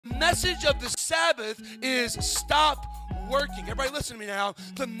message of the Sabbath is stop working. Everybody listen to me now.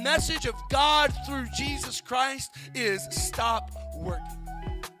 The message of God through Jesus Christ is stop working.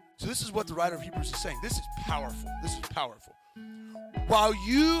 So this is what the writer of Hebrews is saying. This is powerful. This is powerful. While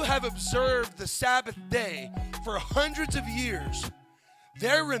you have observed the Sabbath day for hundreds of years,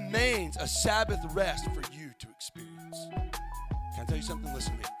 there remains a Sabbath rest for you to experience. Can I tell you something?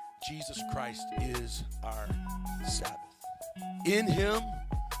 Listen to me. Jesus Christ is our Sabbath. In him,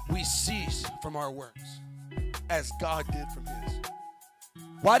 we cease from our works as God did from his.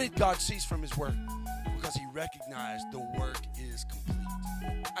 Why did God cease from his work? Because he recognized the work is complete.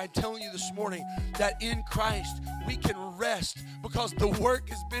 I'm telling you this morning that in Christ we can rest because the work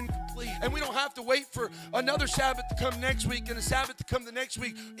has been complete. And we don't have to wait for another Sabbath to come next week and a Sabbath to come the next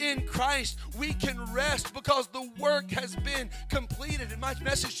week. In Christ we can rest because the work has been completed. And my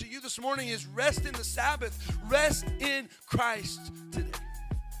message to you this morning is rest in the Sabbath. Rest in Christ today.